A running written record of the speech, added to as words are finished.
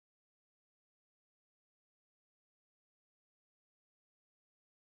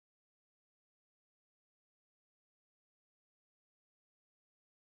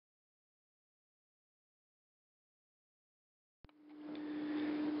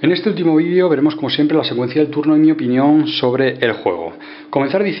En este último vídeo veremos como siempre la secuencia del turno y mi opinión sobre el juego.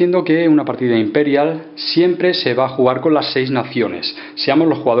 Comenzar diciendo que una partida Imperial siempre se va a jugar con las 6 naciones, seamos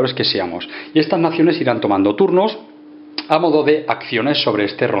los jugadores que seamos. Y estas naciones irán tomando turnos a modo de acciones sobre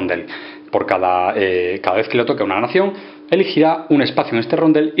este rondel. Por cada vez que le toque a una nación, elegirá un espacio en este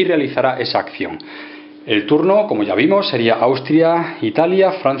rondel y realizará esa acción. El turno, como ya vimos, sería Austria,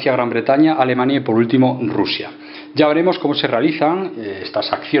 Italia, Francia, Gran Bretaña, Alemania y por último Rusia. Ya veremos cómo se realizan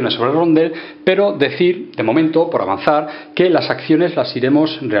estas acciones sobre el rondel, pero decir, de momento, por avanzar, que las acciones las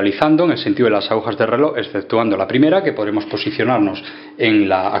iremos realizando en el sentido de las agujas de reloj, exceptuando la primera, que podremos posicionarnos en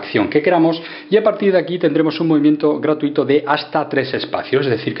la acción que queramos, y a partir de aquí tendremos un movimiento gratuito de hasta 3 espacios,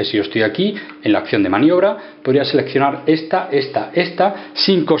 es decir, que si yo estoy aquí, en la acción de maniobra, podría seleccionar esta,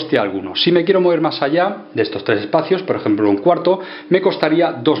 sin coste alguno. Si me quiero mover más allá de estos 3 espacios, por ejemplo un cuarto, me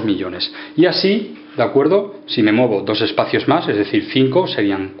costaría 2 millones. Y así, ¿de acuerdo? Si me muevo 2 espacios más, es decir 5,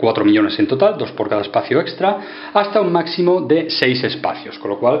 serían 4 millones en total, 2 por cada espacio extra, hasta un máximo de 6 espacios,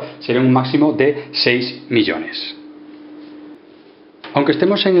 con lo cual sería un máximo de 6 millones. Aunque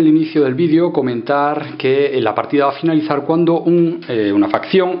estemos en el inicio del vídeo, comentar que la partida va a finalizar cuando una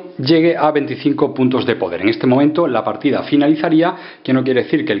facción llegue a 25 puntos de poder. En este momento la partida finalizaría, que no quiere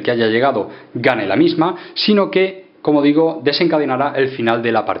decir que el que haya llegado gane la misma, sino que, como digo, desencadenará el final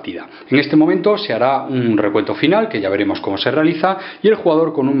de la partida. En este momento se hará un recuento final, que ya veremos cómo se realiza, y el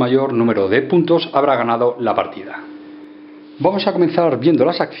jugador con un mayor número de puntos habrá ganado la partida. Vamos a comenzar viendo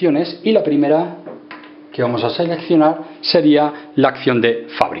las acciones y la primera que vamos a seleccionar sería la acción de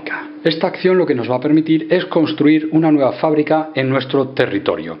fábrica. Esta acción lo que nos va a permitir es construir una nueva fábrica en nuestro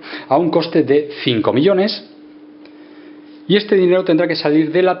territorio, a un coste de 5 millones. Y este dinero tendrá que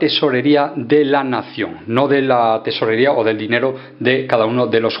salir de la tesorería de la nación, no de la tesorería o del dinero de cada uno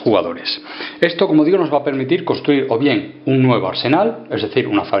de los jugadores. Esto, como digo, nos va a permitir construir o bien un nuevo arsenal, es decir,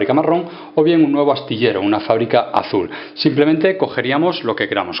 una fábrica marrón, o bien un nuevo astillero, una fábrica azul. Simplemente cogeríamos lo que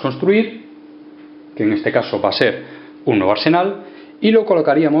queramos construir, que en este caso va a ser un nuevo arsenal, y lo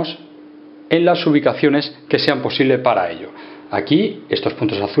colocaríamos en las ubicaciones que sean posibles para ello. Aquí, estos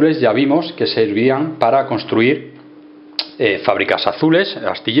puntos azules ya vimos que servirían para construir fábricas azules,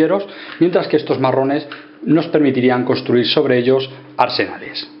 astilleros, mientras que estos marrones nos permitirían construir sobre ellos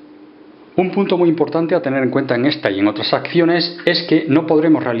arsenales. Un punto muy importante a tener en cuenta en esta y en otras acciones es que no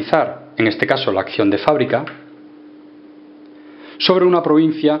podremos realizar, en este caso la acción de fábrica, sobre una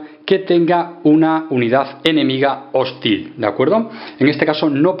provincia que tenga una unidad enemiga hostil, ¿de acuerdo? En este caso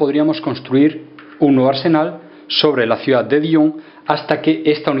no podríamos construir un nuevo arsenal sobre la ciudad de Dijon hasta que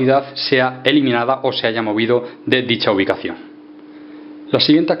esta unidad sea eliminada o se haya movido de dicha ubicación. La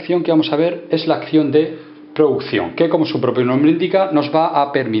siguiente acción que vamos a ver es la acción de producción, que como su propio nombre indica nos va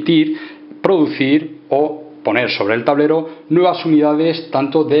a permitir producir o poner sobre el tablero nuevas unidades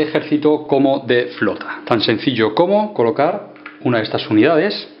tanto de ejército como de flota. Tan sencillo como colocar una de estas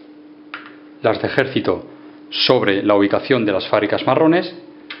unidades, las de ejército, sobre la ubicación de las fábricas marrones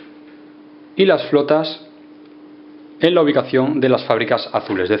y las flotas en la ubicación de las fábricas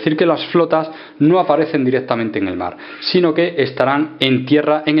azules. Es decir, que las flotas no aparecen directamente en el mar, sino que estarán en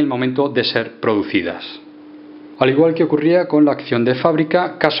tierra en el momento de ser producidas. Al igual que ocurría con la acción de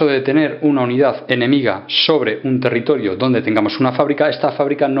fábrica, caso de tener una unidad enemiga sobre un territorio donde tengamos una fábrica, esta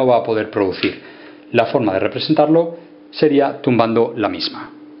fábrica no va a poder producir. La forma de representarlo sería tumbando la misma.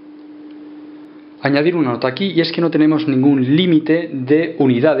 Añadir una nota aquí, y es que no tenemos ningún límite de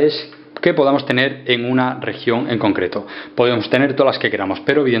unidades que podamos tener en una región en concreto. Podemos tener todas las que queramos,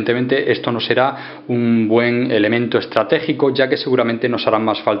 pero evidentemente esto no será un buen elemento estratégico, ya que seguramente nos harán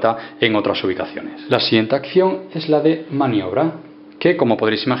más falta en otras ubicaciones. La siguiente acción es la de maniobra, que, como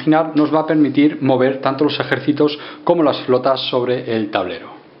podréis imaginar, nos va a permitir mover tanto los ejércitos como las flotas sobre el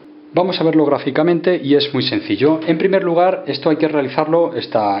tablero. Vamos a verlo gráficamente y es muy sencillo. En primer lugar, esto hay que realizarlo,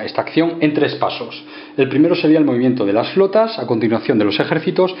 esta acción, en 3 pasos. El primero sería el movimiento de las flotas, a continuación de los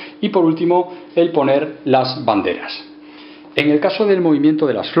ejércitos y por último el poner las banderas. En el caso del movimiento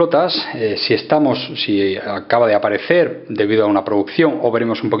de las flotas, si acaba de aparecer debido a una producción, o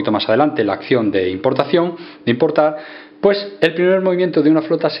veremos un poquito más adelante la acción de importación, de importar, pues el primer movimiento de una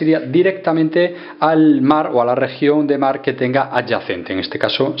flota sería directamente al mar o a la región de mar que tenga adyacente. En este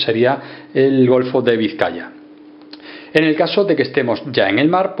caso sería el Golfo de Vizcaya. En el caso de que estemos ya en el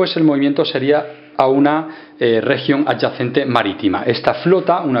mar, pues el movimiento sería a una región adyacente marítima. Esta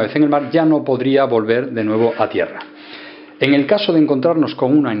flota, una vez en el mar, ya no podría volver de nuevo a tierra. En el caso de encontrarnos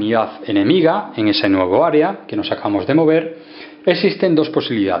con una unidad enemiga en ese nuevo área que nos acabamos de mover, existen 2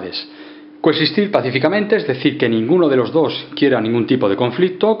 posibilidades. Coexistir pacíficamente, es decir, que ninguno de los dos quiera ningún tipo de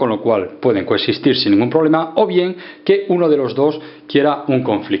conflicto, con lo cual pueden coexistir sin ningún problema, o bien que uno de los dos quiera un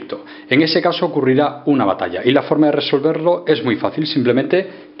conflicto. En ese caso ocurrirá una batalla, y la forma de resolverlo es muy fácil, simplemente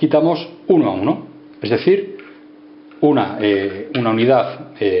quitamos uno a uno, es decir, una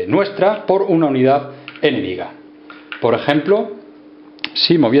unidad nuestra por una unidad enemiga. Por ejemplo,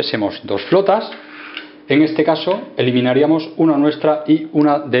 si moviésemos dos flotas, en este caso eliminaríamos una nuestra y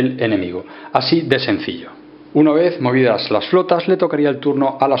una del enemigo. Así de sencillo. Una vez movidas las flotas, le tocaría el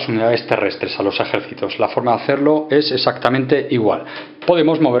turno a las unidades terrestres, a los ejércitos. La forma de hacerlo es exactamente igual.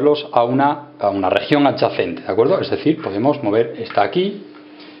 Podemos moverlos a una región adyacente, ¿de acuerdo? Es decir, podemos mover esta aquí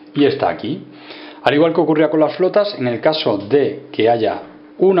y esta aquí. Al igual que ocurría con las flotas, en el caso de que haya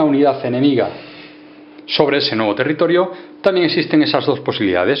una unidad enemiga sobre ese nuevo territorio, también existen esas dos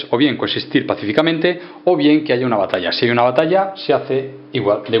posibilidades, o bien coexistir pacíficamente, o bien que haya una batalla. Si hay una batalla, se hace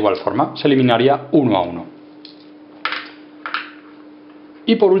de igual forma, se eliminaría uno a uno.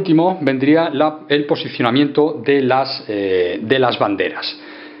 Y por último vendría el posicionamiento de las banderas.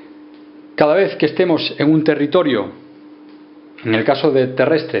 Cada vez que estemos en un territorio, en el caso de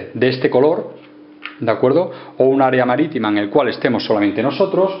terrestre, de este color, ¿de acuerdo?, o un área marítima en el cual estemos solamente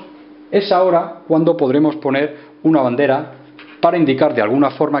nosotros, es ahora cuando podremos poner una bandera para indicar de alguna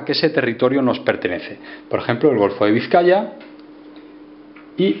forma que ese territorio nos pertenece. Por ejemplo, el Golfo de Vizcaya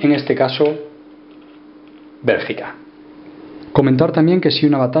y, en este caso, Bélgica. Comentar también que si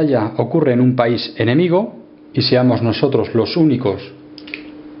una batalla ocurre en un país enemigo y seamos nosotros los únicos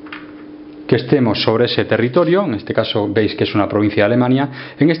que estemos sobre ese territorio, en este caso veis que es una provincia de Alemania,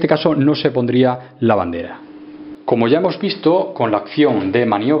 en este caso no se pondría la bandera. Como ya hemos visto con la acción de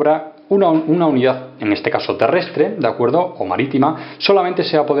maniobra, una unidad, en este caso terrestre, ¿de acuerdo?, o marítima, solamente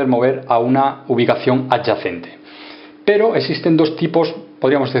se va a poder mover a una ubicación adyacente. Pero existen dos tipos,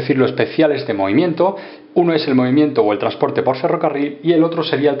 podríamos decirlo, especiales de movimiento. Uno es el movimiento o el transporte por ferrocarril y el otro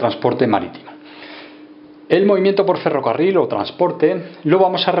sería el transporte marítimo. El movimiento por ferrocarril o transporte lo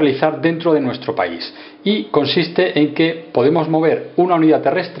vamos a realizar dentro de nuestro país y consiste en que podemos mover una unidad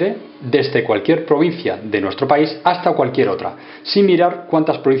terrestre desde cualquier provincia de nuestro país hasta cualquier otra, sin mirar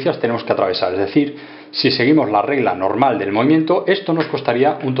cuántas provincias tenemos que atravesar. Es decir, si seguimos la regla normal del movimiento, esto nos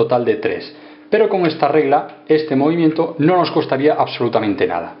costaría un total de 3. Pero con esta regla, este movimiento no nos costaría absolutamente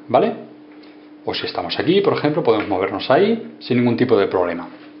nada, ¿vale? O si estamos aquí, por ejemplo, podemos movernos ahí sin ningún tipo de problema.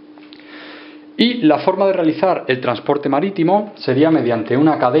 Y la forma de realizar el transporte marítimo sería mediante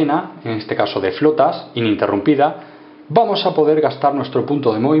una cadena, en este caso de flotas, ininterrumpida. Vamos a poder gastar nuestro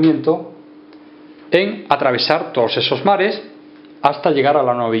punto de movimiento en atravesar todos esos mares hasta llegar a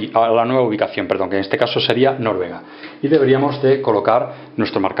la nueva ubicación, que en este caso sería Noruega. Y deberíamos de colocar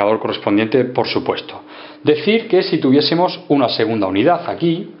nuestro marcador correspondiente, por supuesto. Decir que si tuviésemos una segunda unidad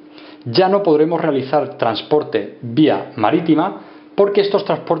aquí, ya no podremos realizar transporte vía marítima, porque estos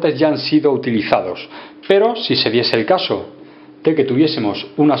transportes ya han sido utilizados. Pero si se diese el caso de que tuviésemos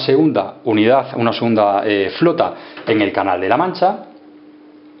una segunda unidad, una segunda flota en el Canal de la Mancha,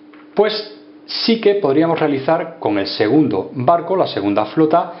 pues sí que podríamos realizar con el segundo barco, la segunda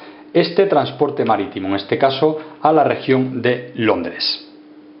flota, este transporte marítimo, en este caso a la región de Londres.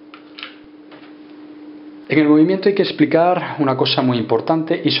 En el movimiento hay que explicar una cosa muy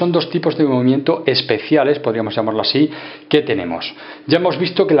importante y son dos tipos de movimiento especiales, podríamos llamarlo así, que tenemos. Ya hemos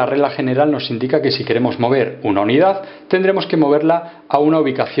visto que la regla general nos indica que si queremos mover una unidad tendremos que moverla a una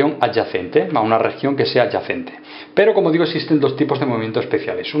ubicación adyacente, a una región que sea adyacente. Pero como digo, existen dos tipos de movimiento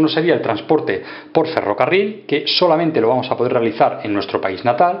especiales. Uno sería el transporte por ferrocarril, que solamente lo vamos a poder realizar en nuestro país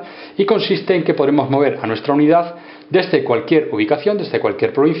natal y consiste en que podremos mover a nuestra unidad desde cualquier ubicación, desde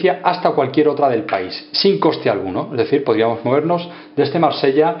cualquier provincia hasta cualquier otra del país, sin coste alguno. Es decir, podríamos movernos desde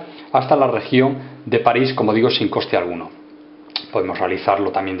Marsella hasta la región de París, como digo, sin coste alguno. Podemos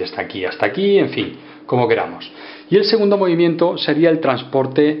realizarlo también desde aquí hasta aquí, en fin, como queramos. Y el segundo movimiento sería el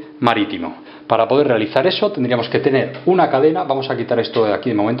transporte marítimo. Para poder realizar eso tendríamos que tener una cadena, vamos a quitar esto de aquí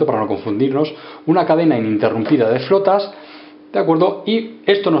de momento para no confundirnos, una cadena ininterrumpida de flotas, ¿de acuerdo? Y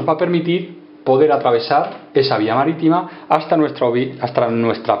esto nos va a permitir poder atravesar esa vía marítima hasta nuestra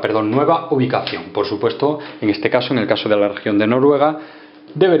nueva ubicación. Por supuesto, en este caso, en el caso de la región de Noruega,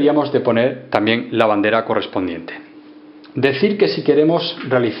 deberíamos de poner también la bandera correspondiente. Decir que si queremos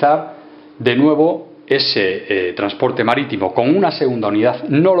realizar de nuevo ese transporte marítimo con una segunda unidad,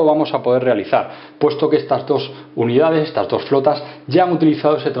 no lo vamos a poder realizar, puesto que estas dos unidades, estas dos flotas, ya han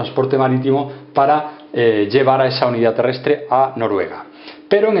utilizado ese transporte marítimo para llevar a esa unidad terrestre a Noruega.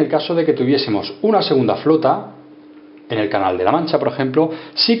 Pero en el caso de que tuviésemos una segunda flota, en el Canal de la Mancha, por ejemplo,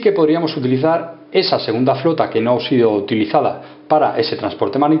 sí que podríamos utilizar esa segunda flota que no ha sido utilizada para ese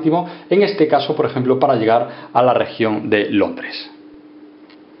transporte marítimo, en este caso, por ejemplo, para llegar a la región de Londres.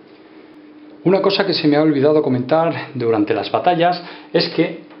 Una cosa que se me ha olvidado comentar durante las batallas es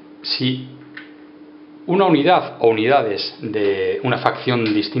que si una unidad o unidades de una facción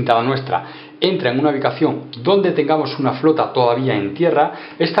distinta a la nuestra entra en una ubicación donde tengamos una flota todavía en tierra,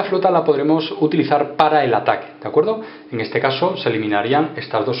 esta flota la podremos utilizar para el ataque, ¿de acuerdo? En este caso se eliminarían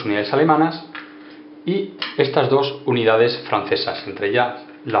estas dos unidades alemanas y estas dos unidades francesas, entre ellas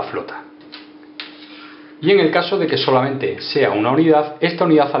la flota. Y en el caso de que solamente sea una unidad, esta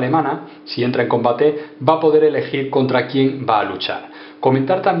unidad alemana, si entra en combate, va a poder elegir contra quién va a luchar.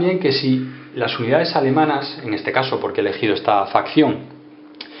 Comentar también que si las unidades alemanas, en este caso porque he elegido esta facción,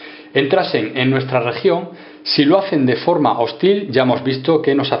 entrasen en nuestra región, si lo hacen de forma hostil, ya hemos visto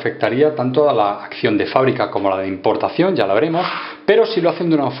que nos afectaría tanto a la acción de fábrica como a la de importación, ya lo veremos, pero si lo hacen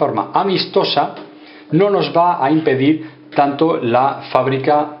de una forma amistosa, no nos va a impedir tanto la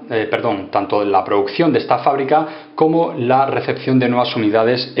producción de esta fábrica como la recepción de nuevas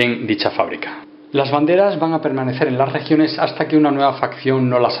unidades en dicha fábrica. Las banderas van a permanecer en las regiones hasta que una nueva facción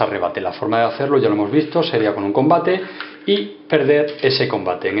no las arrebate. La forma de hacerlo, ya lo hemos visto, sería con un combate y perder ese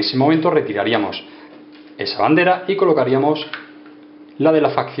combate. En ese momento retiraríamos esa bandera y colocaríamos la de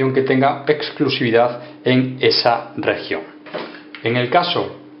la facción que tenga exclusividad en esa región. En el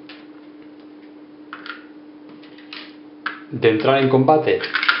caso de entrar en combate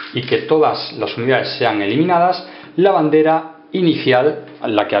y que todas las unidades sean eliminadas, la bandera inicial,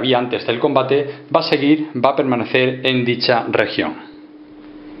 la que había antes del combate, va a permanecer en dicha región.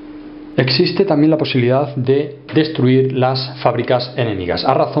 Existe también la posibilidad de destruir las fábricas enemigas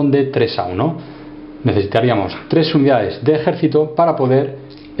a razón de 3-1. Necesitaríamos 3 unidades de ejército para poder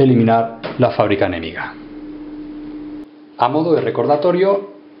eliminar la fábrica enemiga. A modo de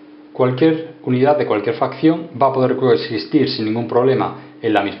recordatorio, cualquier unidad de cualquier facción va a poder coexistir sin ningún problema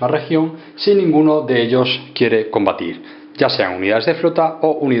en la misma región si ninguno de ellos quiere combatir, ya sean unidades de flota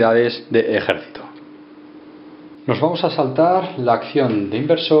o unidades de ejército. Nos vamos a saltar la acción de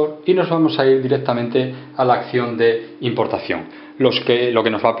inversor y nos vamos a ir directamente a la acción de importación. Lo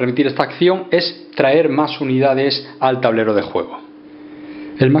que nos va a permitir esta acción es traer más unidades al tablero de juego.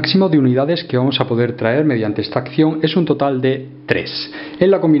 El máximo de unidades que vamos a poder traer mediante esta acción es un total de 3,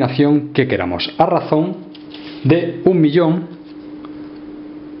 en la combinación que queramos, a razón de 1.000.000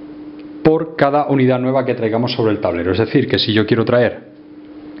 por cada unidad nueva que traigamos sobre el tablero. Es decir, que si yo quiero traer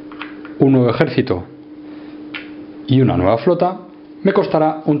un nuevo ejército y una nueva flota, me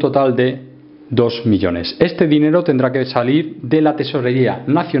costará un total de 2 millones. Este dinero tendrá que salir de la tesorería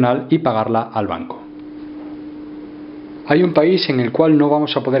nacional y pagarla al banco. Hay un país en el cual no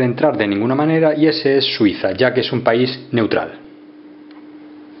vamos a poder entrar de ninguna manera y ese es Suiza, ya que es un país neutral.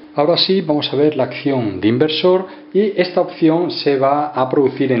 Ahora sí, vamos a ver la acción de inversor y esta opción se va a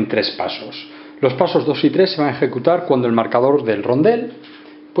producir en 3 pasos. Los pasos 2 y 3 se van a ejecutar cuando el marcador del rondel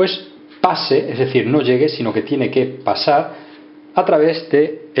pues pase, es decir, no llegue, sino que tiene que pasar a través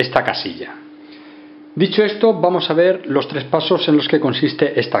de esta casilla. Dicho esto, vamos a ver los 3 pasos en los que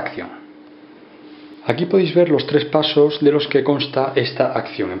consiste esta acción. Aquí podéis ver los 3 pasos de los que consta esta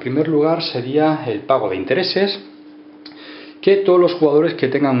acción. En primer lugar sería el pago de intereses, que todos los jugadores que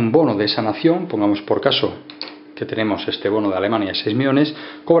tengan un bono de esa nación, pongamos por caso que tenemos este bono de Alemania 6 millones,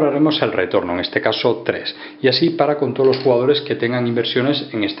 cobraremos el retorno, en este caso 3. Y así para con todos los jugadores que tengan inversiones,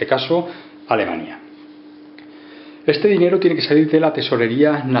 en este caso Alemania. Este dinero tiene que salir de la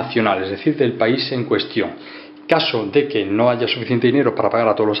tesorería nacional, es decir, del país en cuestión. En caso de que no haya suficiente dinero para pagar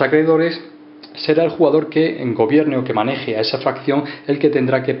a todos los acreedores, será el jugador que gobierne o que maneje a esa facción el que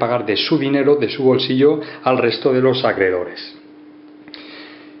tendrá que pagar de su dinero, de su bolsillo, al resto de los acreedores.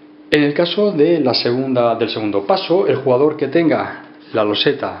 En el caso del segundo paso, el jugador que tenga la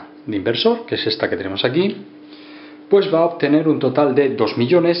loseta de inversor, que es esta que tenemos aquí, pues va a obtener un total de 2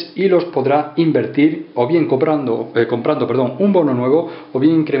 millones y los podrá invertir o bien comprando un bono nuevo o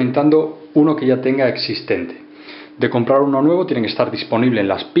bien incrementando uno que ya tenga existente. De comprar uno nuevo tiene que estar disponible en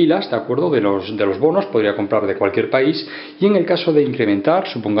las pilas, ¿de acuerdo? De los bonos, podría comprar de cualquier país. Y en el caso de incrementar,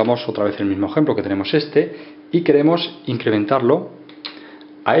 supongamos otra vez el mismo ejemplo que tenemos y queremos incrementarlo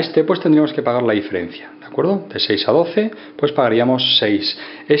a pues tendríamos que pagar la diferencia, ¿de acuerdo? De 6 a 12, pues pagaríamos 6.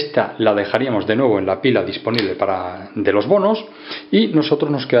 Esta la dejaríamos de nuevo en la pila disponible de los bonos y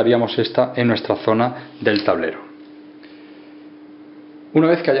nosotros nos quedaríamos esta en nuestra zona del tablero. Una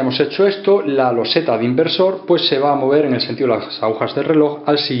vez que hayamos hecho esto, la loseta de inversor pues se va a mover en el sentido de las agujas del reloj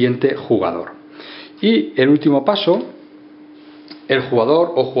al siguiente jugador. Y el último paso el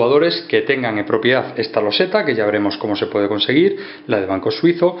jugador o jugadores que tengan en propiedad esta loseta, que ya veremos cómo se puede conseguir, la del banco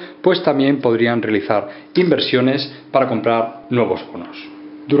suizo, pues también podrían realizar inversiones para comprar nuevos bonos.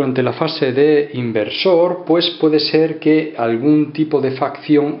 Durante la fase de inversor, pues puede ser que algún tipo de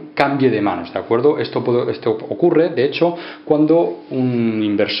facción cambie de manos, ¿de acuerdo? Esto ocurre, de hecho, cuando un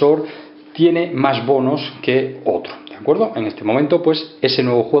inversor tiene más bonos que otro, ¿de acuerdo? En este momento, pues ese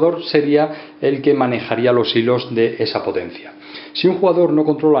nuevo jugador sería el que manejaría los hilos de esa potencia. Si un jugador no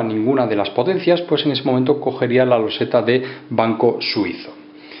controla ninguna de las potencias, pues en ese momento cogería la loseta de banco suizo.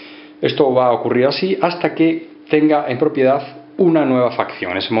 Esto va a ocurrir así hasta que tenga en propiedad una nueva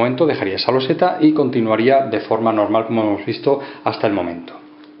facción. En ese momento dejaría esa loseta y continuaría de forma normal como hemos visto hasta el momento.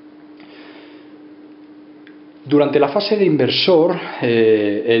 Durante la fase de inversor,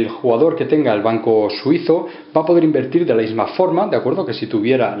 el jugador que tenga el banco suizo va a poder invertir de la misma forma, de acuerdo, que si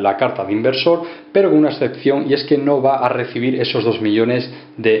tuviera la carta de inversor, pero con una excepción, y es que no va a recibir esos 2 millones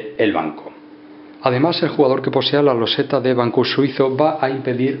del banco. Además, el jugador que posea la loseta de banco suizo va a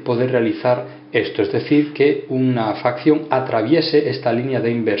impedir poder realizar esto, es decir, que una facción atraviese esta línea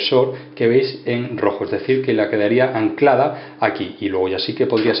de inversor que veis en rojo, es decir, que la quedaría anclada aquí y luego ya sí que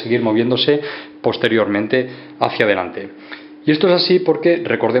podría seguir moviéndose posteriormente hacia adelante. Y esto es así porque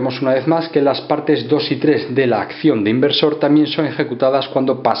recordemos una vez más que las partes 2 y 3 de la acción de inversor también son ejecutadas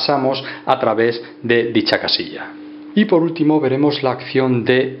cuando pasamos a través de dicha casilla. Y por último veremos la acción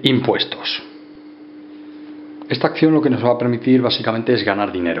de impuestos. Esta acción lo que nos va a permitir básicamente es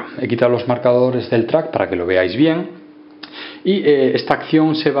ganar dinero. He quitado los marcadores del track para que lo veáis bien. Y esta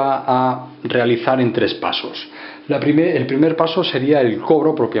acción se va a realizar en 3 pasos. El primer paso sería el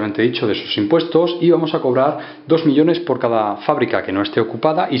cobro propiamente dicho de sus impuestos y vamos a cobrar 2 millones por cada fábrica que no esté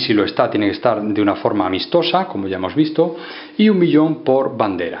ocupada, y si lo está tiene que estar de una forma amistosa, como ya hemos visto, y 1 millón por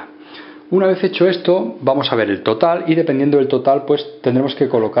bandera. Una vez hecho esto vamos a ver el total y dependiendo del total pues tendremos que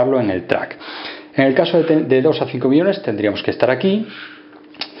colocarlo en el track. En el caso de 2 a 5 millones tendríamos que estar aquí,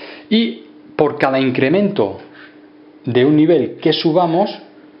 y por cada incremento de un nivel que subamos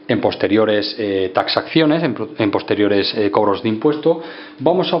en posteriores taxaciones, en posteriores cobros de impuesto,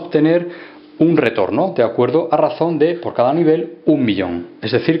 vamos a obtener un retorno, de acuerdo, a razón de, por cada nivel, 1 millón.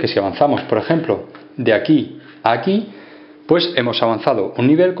 Es decir, que si avanzamos, por ejemplo, de aquí a aquí, pues hemos avanzado un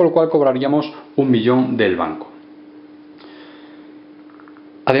nivel, con lo cual cobraríamos 1 millón del banco.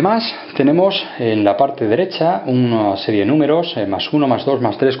 Además, tenemos en la parte derecha una serie de números, más 1, más 2,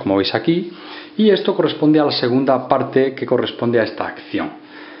 más 3, como veis aquí, y esto corresponde a la segunda parte que corresponde a esta acción.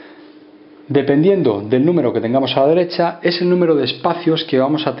 Dependiendo del número que tengamos a la derecha, es el número de espacios que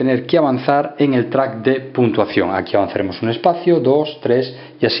vamos a tener que avanzar en el track de puntuación. Aquí avanzaremos un espacio, 2, 3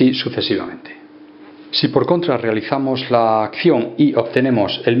 y así sucesivamente. Si por contra realizamos la acción y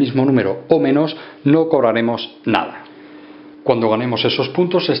obtenemos el mismo número o menos, no cobraremos nada. Cuando ganemos esos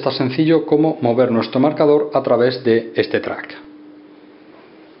puntos es tan sencillo como mover nuestro marcador a través de este track.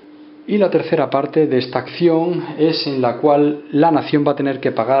 Y la tercera parte de esta acción es en la cual la nación va a tener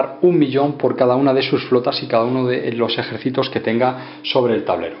que pagar 1 millón por cada una de sus flotas y cada uno de los ejércitos que tenga sobre el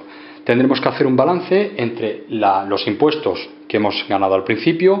tablero. Tendremos que hacer un balance entre los impuestos que hemos ganado al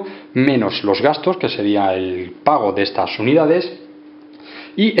principio, menos los gastos, que sería el pago de estas unidades,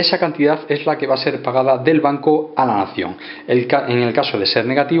 y esa cantidad es la que va a ser pagada del banco a la nación. En el caso de ser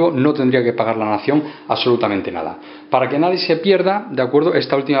negativo, no tendría que pagar la nación absolutamente nada. Para que nadie se pierda, ¿de acuerdo?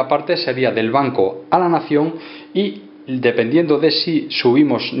 Esta última parte sería del banco a la nación y dependiendo de si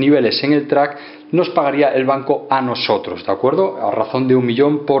subimos niveles en el track, nos pagaría el banco a nosotros, ¿de acuerdo? A razón de 1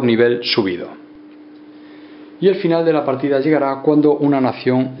 millón por nivel subido. Y el final de la partida llegará cuando una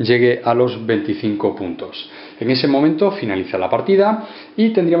nación llegue a los 25 puntos. En ese momento finaliza la partida y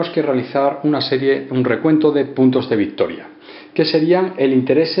tendríamos que realizar un recuento de puntos de victoria, que serían el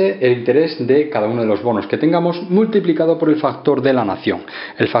interés de cada uno de los bonos que tengamos multiplicado por el factor de la nación.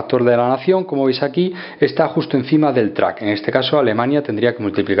 El factor de la nación, como veis aquí, está justo encima del track. En este caso Alemania tendría que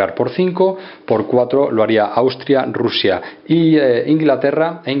multiplicar por 5, por 4 lo haría Austria, Rusia y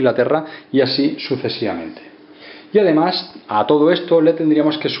Inglaterra y así sucesivamente. Y además a todo esto le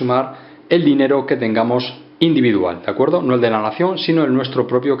tendríamos que sumar el dinero que tengamos individual, ¿de acuerdo? No el de la nación, sino el nuestro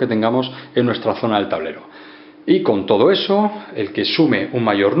propio que tengamos en nuestra zona del tablero. Y con todo eso, el que sume un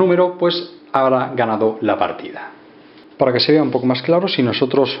mayor número, pues habrá ganado la partida. Para que se vea un poco más claro, si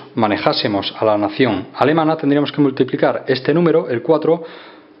nosotros manejásemos a la nación alemana, tendríamos que multiplicar este número, el 4,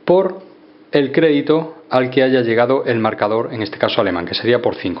 por el crédito al que haya llegado el marcador, en este caso alemán, que sería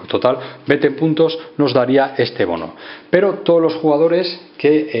por 5. Total, 20 puntos nos daría este bono. Pero todos los jugadores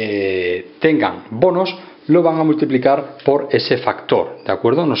que tengan bonos lo van a multiplicar por ese factor, ¿de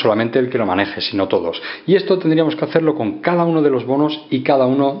acuerdo? No solamente el que lo maneje, sino todos. Y esto tendríamos que hacerlo con cada uno de los bonos y cada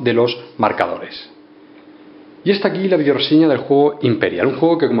uno de los marcadores. Y hasta aquí la videoreseña del juego Imperial, un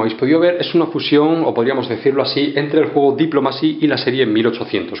juego que, como habéis podido ver, es una fusión, o podríamos decirlo así, entre el juego Diplomacy y la serie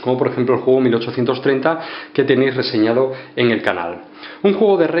 1800, como por ejemplo el juego 1830 que tenéis reseñado en el canal. Un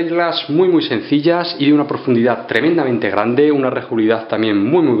juego de reglas muy sencillas y de una profundidad tremendamente grande, una rejugabilidad también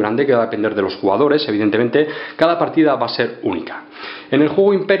muy grande, que va a depender de los jugadores, evidentemente. Cada partida va a ser única. En el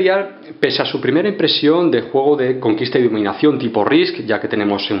juego Imperial, pese a su primera impresión de juego de conquista y dominación tipo Risk, ya que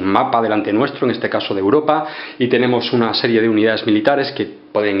tenemos un mapa delante nuestro, en este caso de Europa, y tenemos una serie de unidades militares que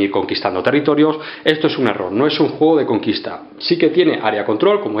pueden ir conquistando territorios, esto es un error, no es un juego de conquista. Sí que tiene área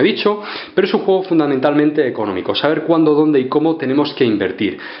control, como he dicho, pero es un juego fundamentalmente económico, saber cuándo, dónde y cómo tenemos que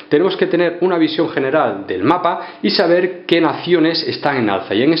invertir. Tenemos que tener una visión general del mapa y saber qué naciones están en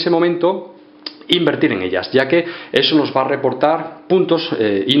alza, y en ese momento invertir en ellas, ya que eso nos va a reportar puntos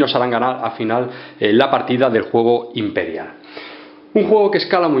y nos harán ganar al final la partida del juego Imperial. Un juego que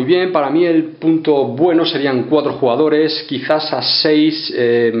escala muy bien. Para mí el punto bueno serían 4 jugadores, quizás a 6,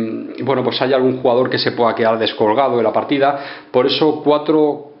 bueno, pues hay algún jugador que se pueda quedar descolgado de la partida, por eso 4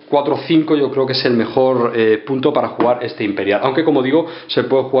 o 5 yo creo que es el mejor punto para jugar este Imperial, aunque como digo, se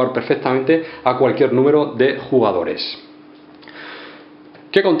puede jugar perfectamente a cualquier número de jugadores.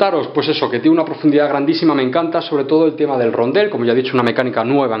 ¿Qué contaros? Pues eso, que tiene una profundidad grandísima, me encanta, sobre todo el tema del rondel, como ya he dicho, una mecánica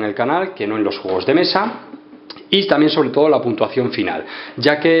nueva en el canal, que no en los juegos de mesa. Y también sobre todo la puntuación final,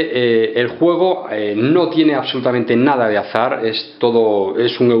 ya que el juego no tiene absolutamente nada de azar, es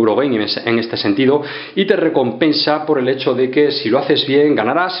un Eurogame en este sentido, y te recompensa por el hecho de que si lo haces bien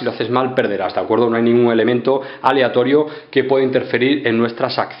ganarás, si lo haces mal perderás, ¿de acuerdo? No hay ningún elemento aleatorio que pueda interferir en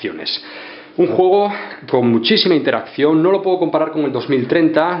nuestras acciones. Un juego con muchísima interacción, no lo puedo comparar con el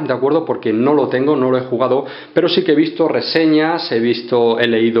 2030, ¿de acuerdo? Porque no lo tengo, no lo he jugado, pero sí que he visto reseñas, he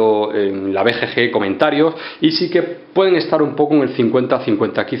leído en la BGG comentarios, y sí que pueden estar un poco en el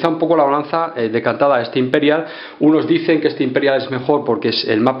 50-50, quizá un poco la balanza decantada a este Imperial. Unos dicen que este Imperial es mejor porque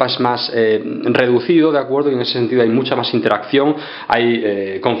el mapa es más reducido, ¿de acuerdo? Y en ese sentido hay mucha más interacción,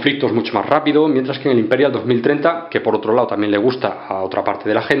 hay conflictos mucho más rápido, mientras que en el Imperial 2030, que por otro lado también le gusta a otra parte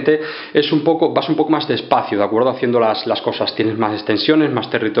de la gente, vas un poco más despacio, ¿de acuerdo? Haciendo las cosas, tienes más extensiones, más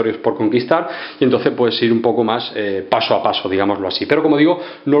territorios por conquistar, y entonces puedes ir un poco más paso a paso, digámoslo así. Pero como digo,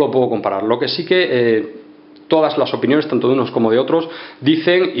 no lo puedo comparar. Lo que sí que todas las opiniones, tanto de unos como de otros,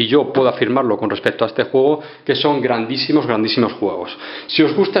 dicen, y yo puedo afirmarlo con respecto a este juego, que son grandísimos juegos. Si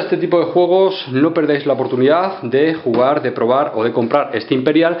os gusta este tipo de juegos, no perdáis la oportunidad de jugar, de probar o de comprar este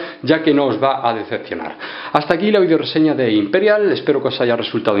Imperial, ya que no os va a decepcionar. Hasta aquí la videoreseña de Imperial, espero que os haya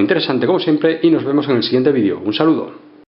resultado interesante como siempre y nos vemos en el siguiente vídeo. Un saludo.